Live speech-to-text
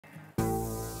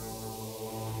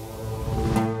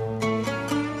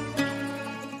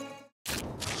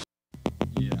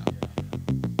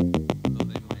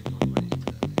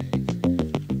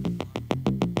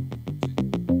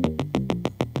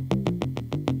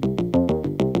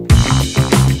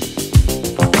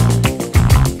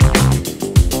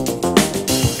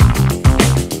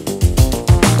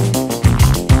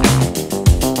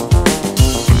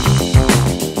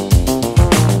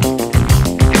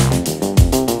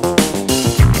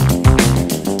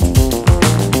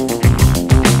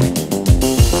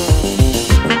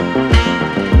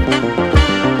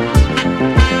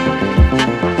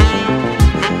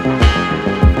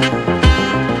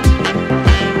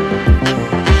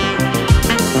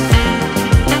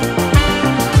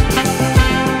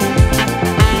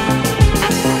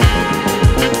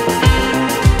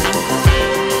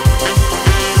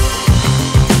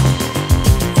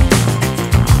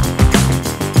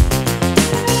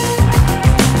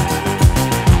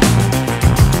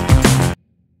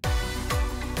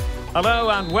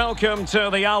Hello and welcome to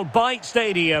the Al Bayt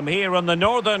Stadium here in the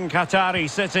northern Qatari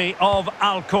city of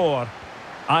Al Khor.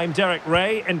 I'm Derek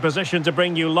Ray, in position to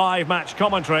bring you live match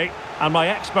commentary, and my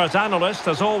expert analyst,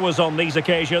 as always on these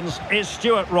occasions, is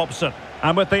Stuart Robson.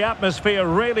 And with the atmosphere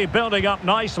really building up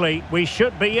nicely, we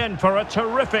should be in for a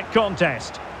terrific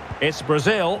contest. It's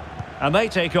Brazil, and they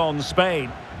take on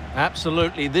Spain.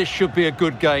 Absolutely, this should be a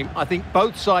good game. I think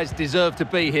both sides deserve to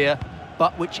be here,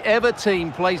 but whichever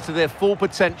team plays to their full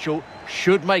potential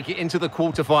should make it into the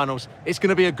quarterfinals. It's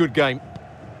going to be a good game.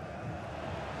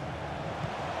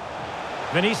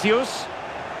 Vinicius.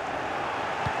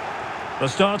 The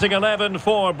starting 11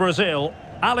 for Brazil.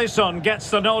 Alisson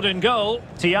gets the nod in goal.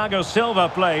 Thiago Silva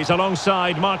plays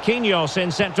alongside Marquinhos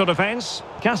in central defence.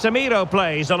 Casemiro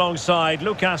plays alongside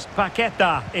Lucas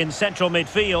Paqueta in central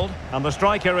midfield. And the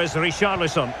striker is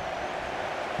Richarlison.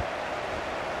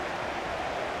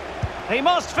 He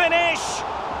must finish!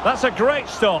 That's a great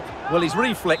stop. Well, his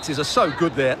reflexes are so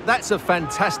good there. That's a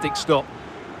fantastic stop.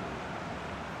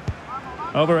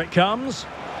 Over it comes.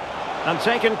 And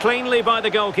taken cleanly by the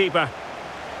goalkeeper.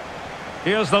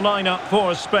 Here's the lineup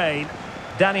for Spain.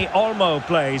 Dani Olmo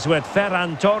plays with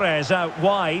Ferran Torres out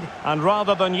wide. And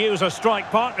rather than use a strike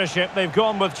partnership, they've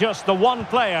gone with just the one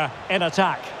player in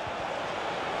attack.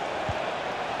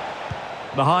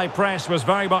 The high press was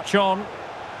very much on.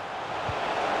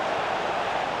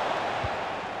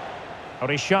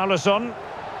 Richarlison.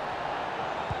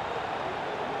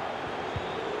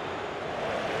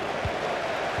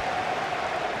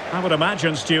 I would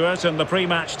imagine, Stuart, in the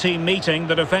pre-match team meeting,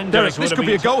 the defenders would have been...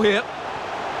 This could be a goal here.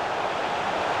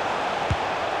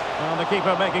 Well, the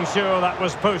keeper making sure that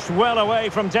was pushed well away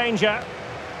from danger.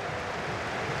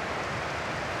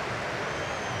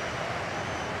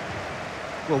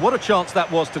 Well, what a chance that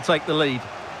was to take the lead.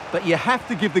 But you have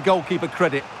to give the goalkeeper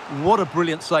credit. What a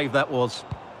brilliant save that was.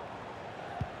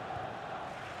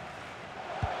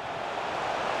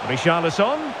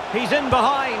 Richarlison, he's in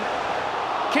behind.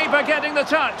 Keeper getting the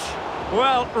touch.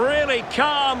 Well, really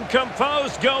calm,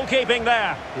 composed goalkeeping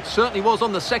there. It certainly was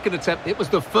on the second attempt. It was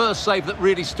the first save that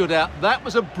really stood out. That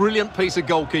was a brilliant piece of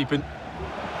goalkeeping.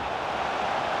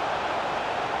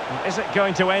 Is it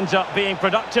going to end up being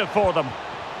productive for them?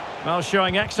 Well,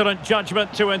 showing excellent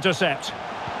judgment to intercept.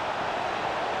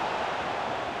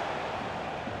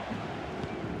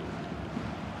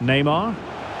 Neymar.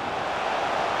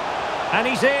 And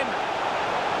he's in.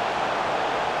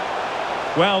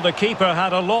 Well, the keeper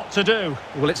had a lot to do.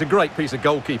 Well, it's a great piece of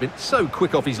goalkeeping. So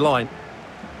quick off his line.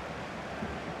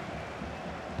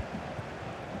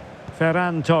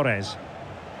 Ferran Torres.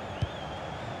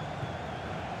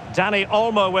 Dani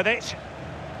Olmo with it.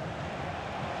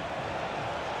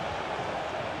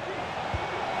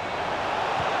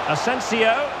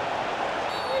 Asensio.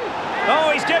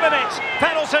 Oh, he's given it.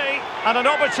 Penalty. And an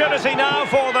opportunity now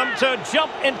for them to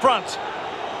jump in front.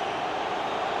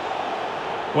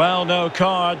 Well, no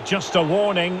card, just a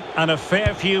warning and a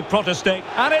fair few protesting.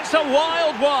 And it's a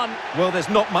wild one. Well, there's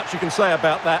not much you can say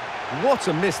about that. What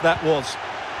a miss that was.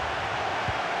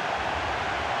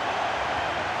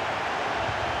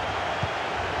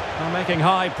 Well, making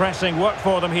high pressing work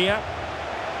for them here.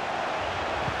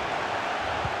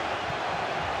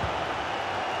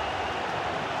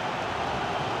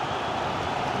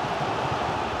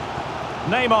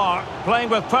 Neymar playing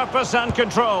with purpose and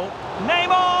control.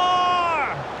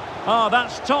 Neymar! Oh,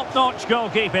 that's top-notch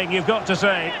goalkeeping, you've got to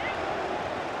say.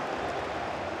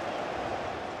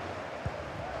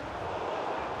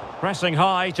 Pressing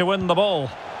high to win the ball.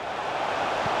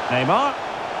 Neymar.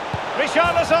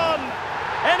 Richarlison!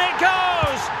 In it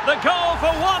goes! The goal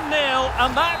for 1-0,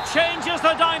 and that changes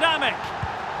the dynamic.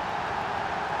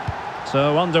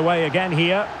 So underway again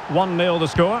here. 1-0 the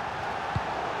score.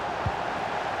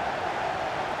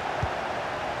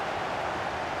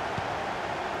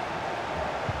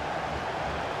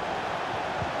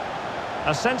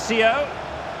 Asensio.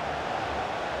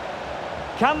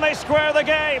 Can they square the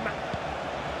game?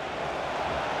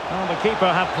 Well, the keeper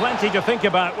had plenty to think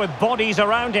about with bodies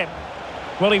around him.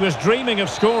 Well, he was dreaming of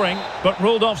scoring, but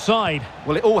ruled offside.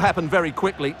 Well, it all happened very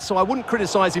quickly, so I wouldn't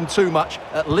criticise him too much.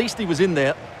 At least he was in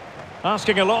there.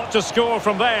 Asking a lot to score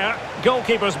from there.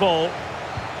 Goalkeeper's ball.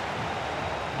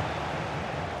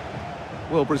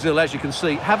 Well, Brazil, as you can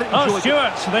see, haven't enjoyed... Oh,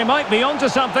 Stuart, they might be onto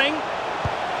something.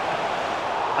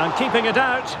 And keeping it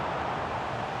out.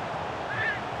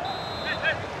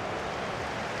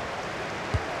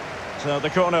 So the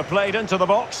corner played into the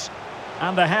box.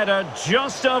 And the header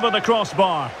just over the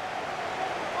crossbar.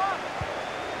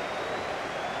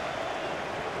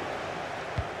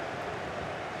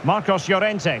 Marcos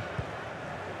Llorente.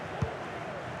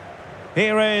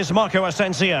 Here is Marco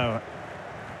Asensio.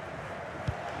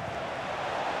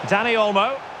 Danny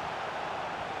Olmo.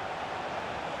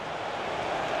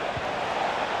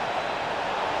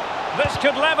 This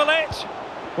could level it.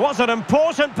 What an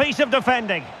important piece of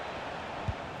defending.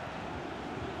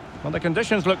 Well, the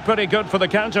conditions look pretty good for the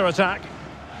counter-attack.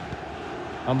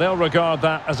 And they'll regard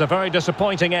that as a very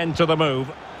disappointing end to the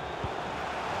move.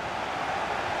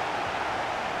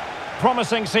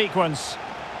 Promising sequence.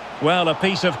 Well, a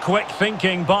piece of quick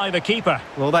thinking by the keeper.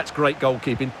 Well, that's great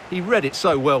goalkeeping. He read it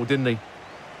so well, didn't he?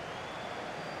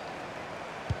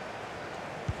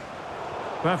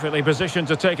 Perfectly positioned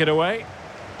to take it away.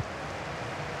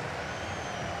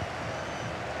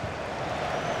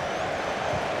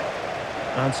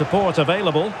 And support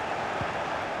available.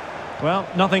 Well,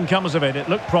 nothing comes of it. It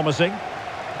looked promising.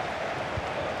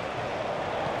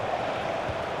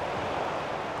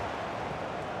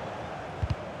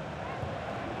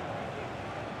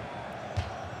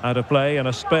 Out of play and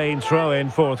a Spain throw-in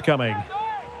forthcoming.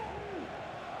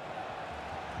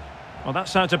 Well,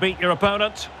 that's how to beat your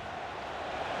opponent.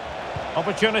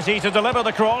 Opportunity to deliver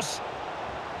the cross.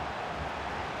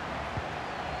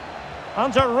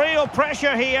 Under real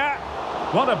pressure here.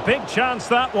 What a big chance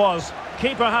that was.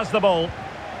 Keeper has the ball.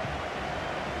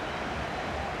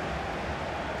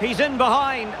 He's in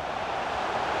behind.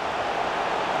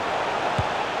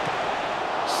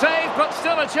 Save, but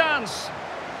still a chance.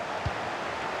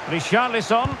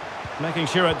 Richarlison, making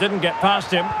sure it didn't get past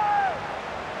him.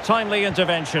 Timely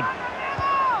intervention.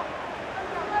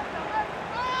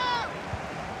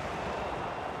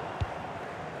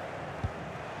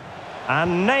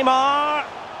 And Neymar.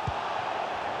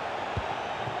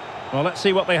 Well, let's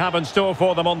see what they have in store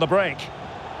for them on the break.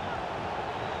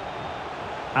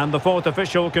 And the fourth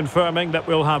official confirming that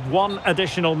we'll have one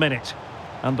additional minute.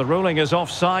 And the ruling is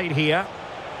offside here.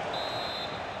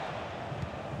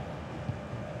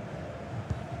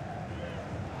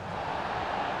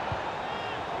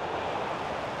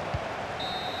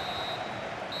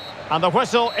 And the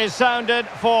whistle is sounded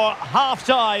for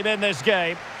half-time in this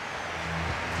game.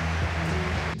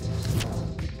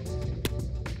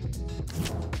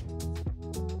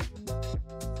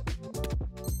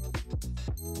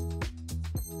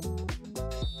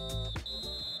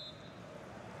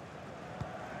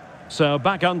 So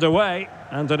back underway,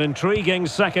 and an intriguing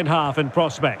second half in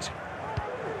prospect.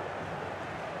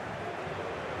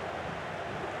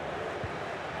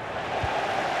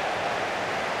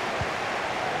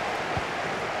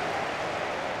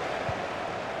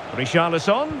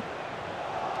 Richarlison.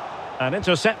 And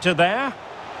intercepted there.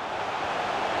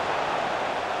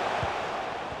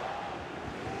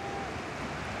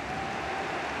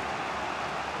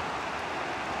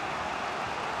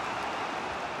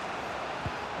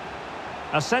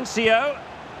 Asensio.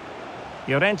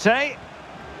 Llorente.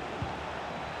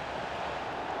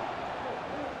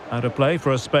 Out of play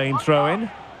for a Spain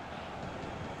throw-in.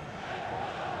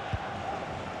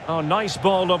 Oh, nice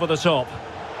ball over the top.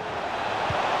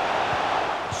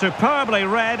 Superbly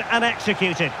read and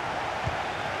executed.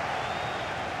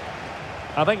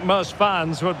 I think most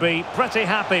fans would be pretty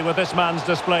happy with this man's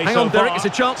display so far. Hang on, Derek, it's a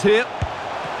chance here.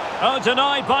 Oh,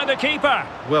 denied by the keeper.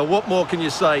 Well, what more can you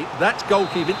say? That's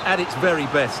goalkeeping at its very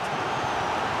best.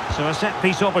 So a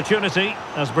set-piece opportunity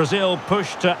as Brazil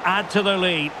push to add to their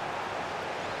lead.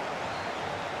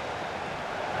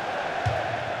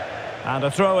 And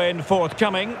a throw-in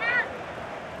forthcoming.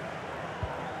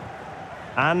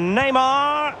 And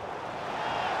Neymar.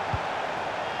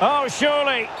 Oh,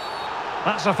 surely.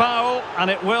 That's a foul, and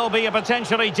it will be a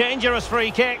potentially dangerous free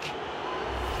kick.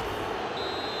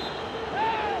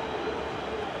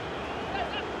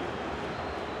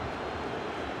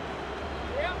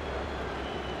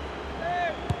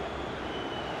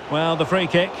 Well, the free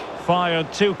kick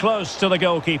fired too close to the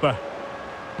goalkeeper.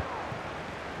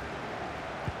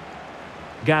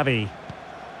 Gavi.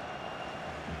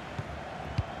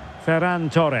 Ferran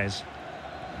Torres.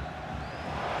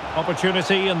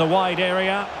 Opportunity in the wide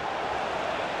area.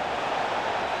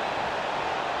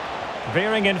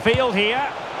 Veering in field here.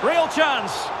 Real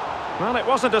chance. Well, it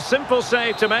wasn't a simple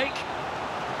save to make.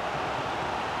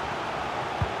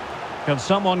 Can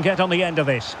someone get on the end of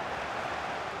this?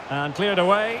 And cleared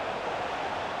away.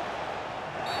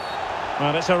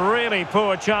 Well, it's a really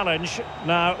poor challenge.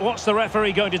 Now, what's the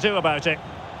referee going to do about it?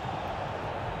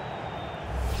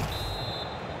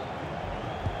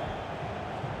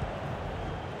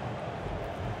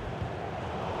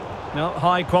 No,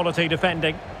 high-quality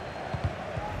defending.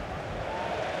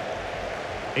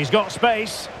 He's got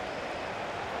space.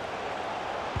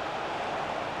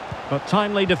 But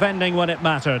timely defending when it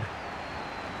mattered.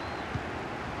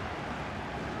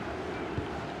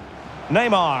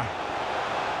 Neymar.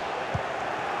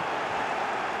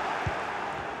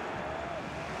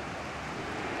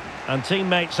 And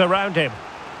teammates around him.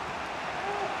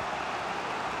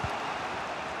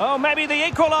 Oh, maybe the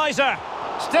equaliser.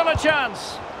 Still a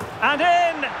chance. And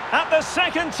in at the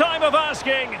second time of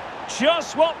asking.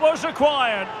 Just what was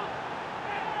required.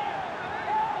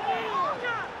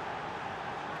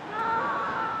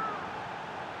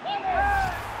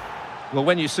 Well,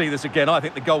 when you see this again, I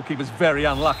think the goalkeeper's very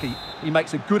unlucky. He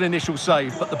makes a good initial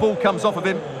save, but the ball comes off of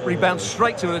him, rebounds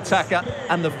straight to an attacker,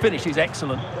 and the finish is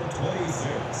excellent.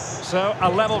 So, a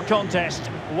level contest,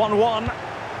 1-1.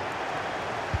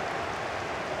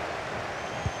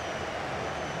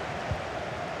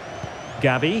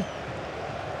 Gavi.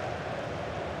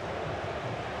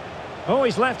 Oh,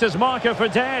 he's left his marker for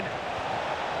dead.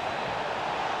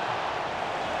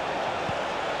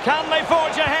 Can they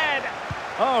forge ahead?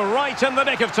 Oh, right in the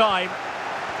nick of time.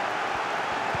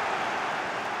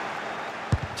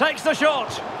 Takes the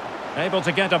shot. Able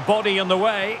to get a body in the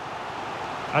way.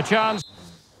 A chance.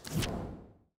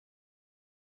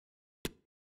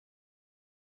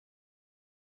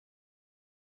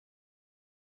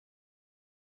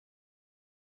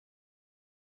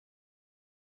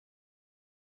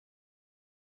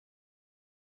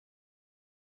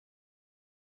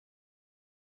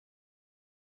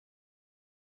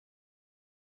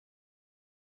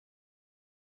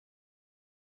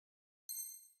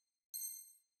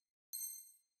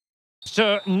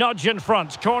 To nudge in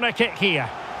front, corner kick here.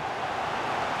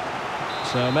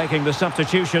 So making the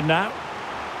substitution now.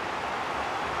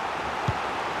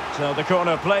 So the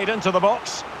corner played into the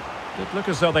box. Did look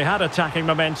as though they had attacking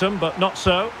momentum, but not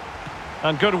so.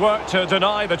 And good work to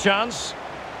deny the chance.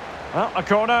 Well, a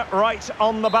corner right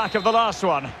on the back of the last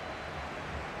one.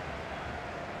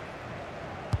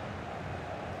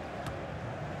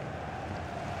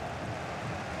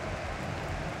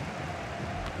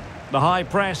 The high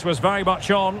press was very much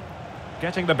on,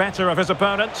 getting the better of his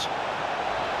opponent.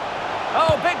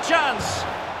 Oh, big chance!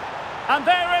 And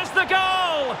there is the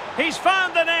goal! He's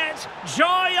found the net,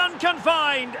 joy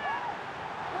unconfined!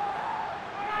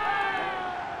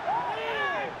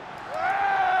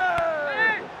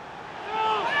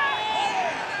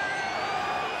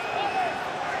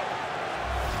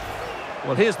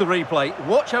 Well, here's the replay.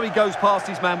 Watch how he goes past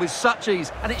his man with such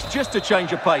ease, and it's just a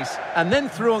change of pace. And then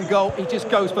through on goal, he just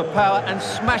goes for power and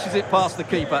smashes it past the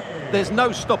keeper. There's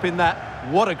no stopping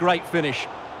that. What a great finish.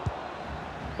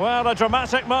 Well, a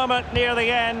dramatic moment near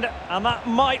the end, and that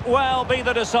might well be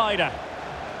the decider.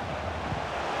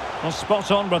 Well,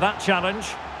 spot on with that challenge.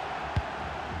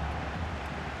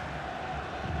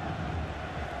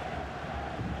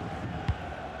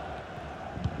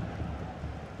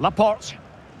 Laporte.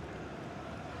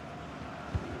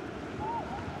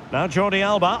 Now Jordi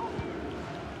Alba.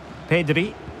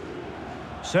 Pedri.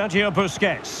 Sergio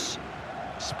Busquets.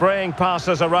 Spraying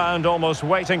passes around, almost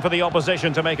waiting for the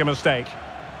opposition to make a mistake.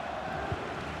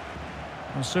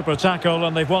 A super tackle,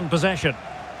 and they've won possession.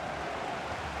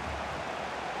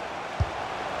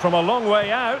 From a long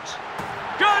way out.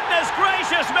 Goodness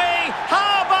gracious me!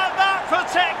 How about that for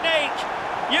technique?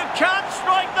 You can't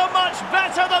strike them much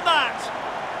better than that!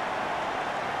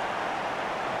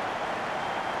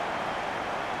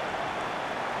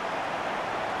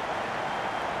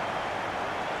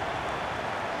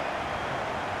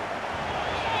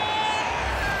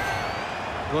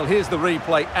 Well, here's the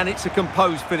replay, and it's a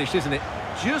composed finish, isn't it?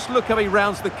 Just look how he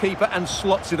rounds the keeper and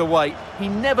slots it away. He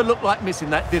never looked like missing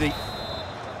that, did he?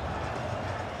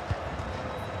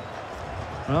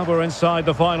 Well, we're inside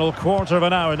the final quarter of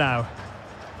an hour now.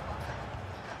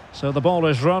 So the ball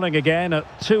is running again at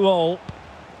 2-2.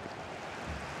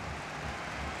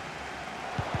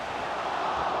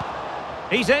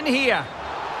 He's in here.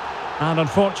 And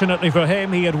unfortunately for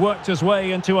him, he had worked his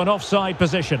way into an offside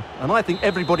position. And I think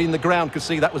everybody in the ground could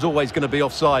see that was always going to be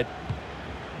offside.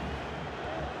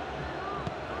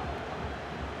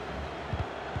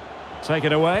 Take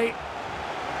it away.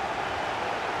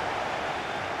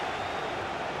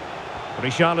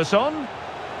 Richarlison.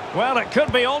 Well, it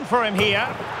could be on for him here.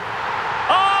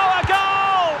 Oh, a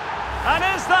goal! And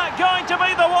is that going to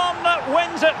be the one that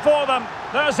wins it for them?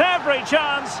 There's every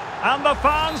chance, and the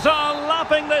fans are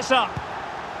lapping this up.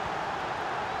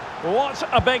 What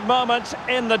a big moment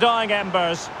in the dying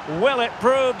embers. Will it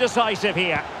prove decisive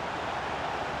here?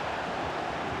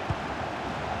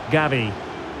 Gavi.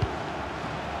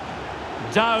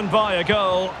 Down by a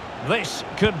goal. This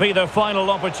could be their final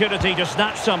opportunity to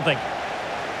snatch something.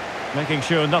 Making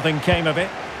sure nothing came of it.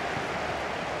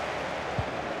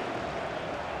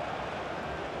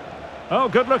 Oh,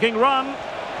 good-looking run.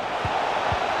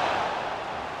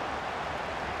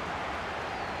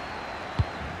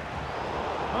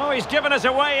 Oh, he's given us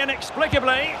away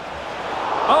inexplicably.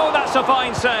 Oh, that's a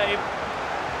fine save.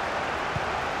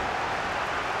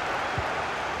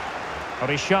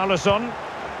 Richarlison.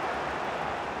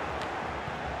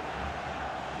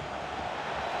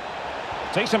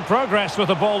 Decent progress with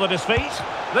the ball at his feet.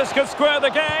 This could square the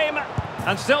game.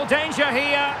 And still danger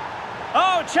here.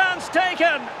 Oh, chance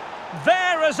taken.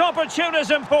 There is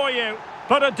opportunism for you.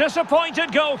 But a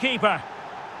disappointed goalkeeper.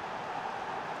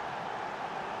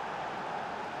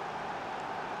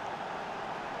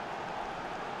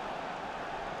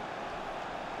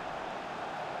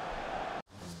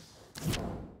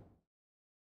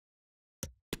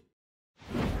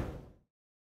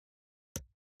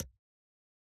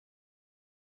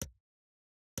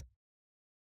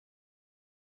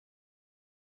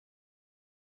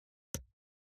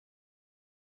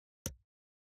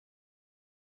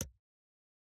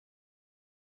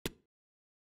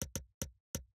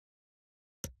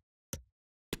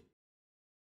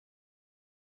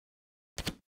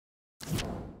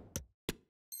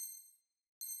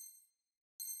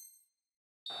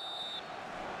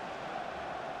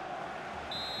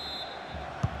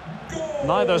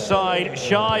 Neither side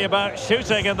shy about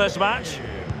shooting in this match.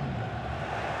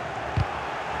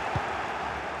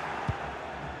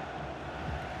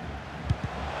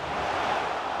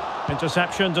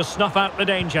 Interception to snuff out the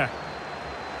danger.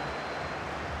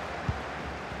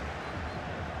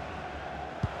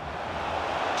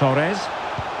 Torres.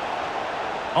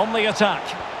 On the attack.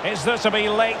 Is there to be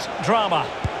late drama?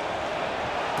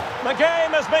 The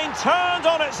game has been turned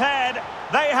on its head.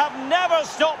 They have never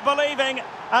stopped believing,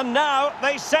 and now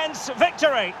they sense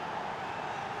victory.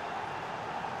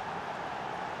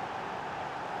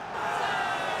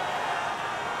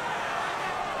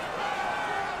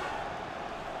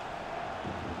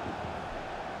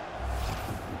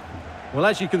 Well,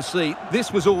 as you can see,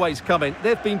 this was always coming.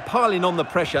 They've been piling on the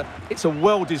pressure. It's a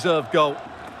well-deserved goal.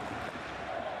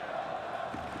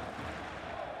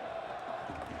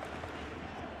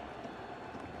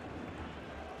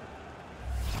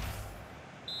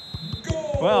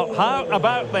 Well, how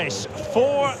about this?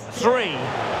 4-3.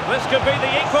 This could be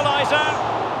the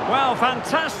equaliser. Well,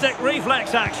 fantastic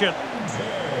reflex action.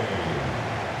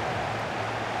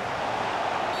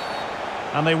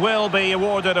 And they will be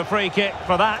awarded a free kick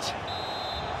for that.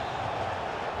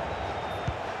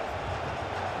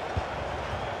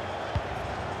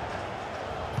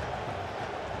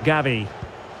 Gavi.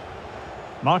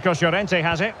 Marcos Llorente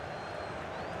has it.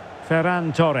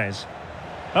 Ferran Torres.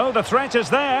 Oh, the threat is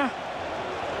there.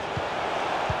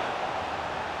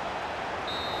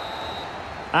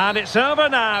 And it's over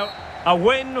now. A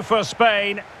win for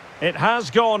Spain. It has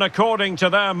gone according to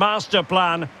their master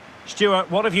plan.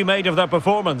 Stuart, what have you made of their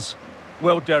performance?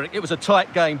 Well, Derek, it was a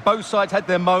tight game. Both sides had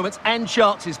their moments and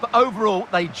chances, but overall,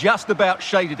 they just about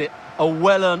shaded it. A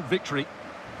well-earned victory.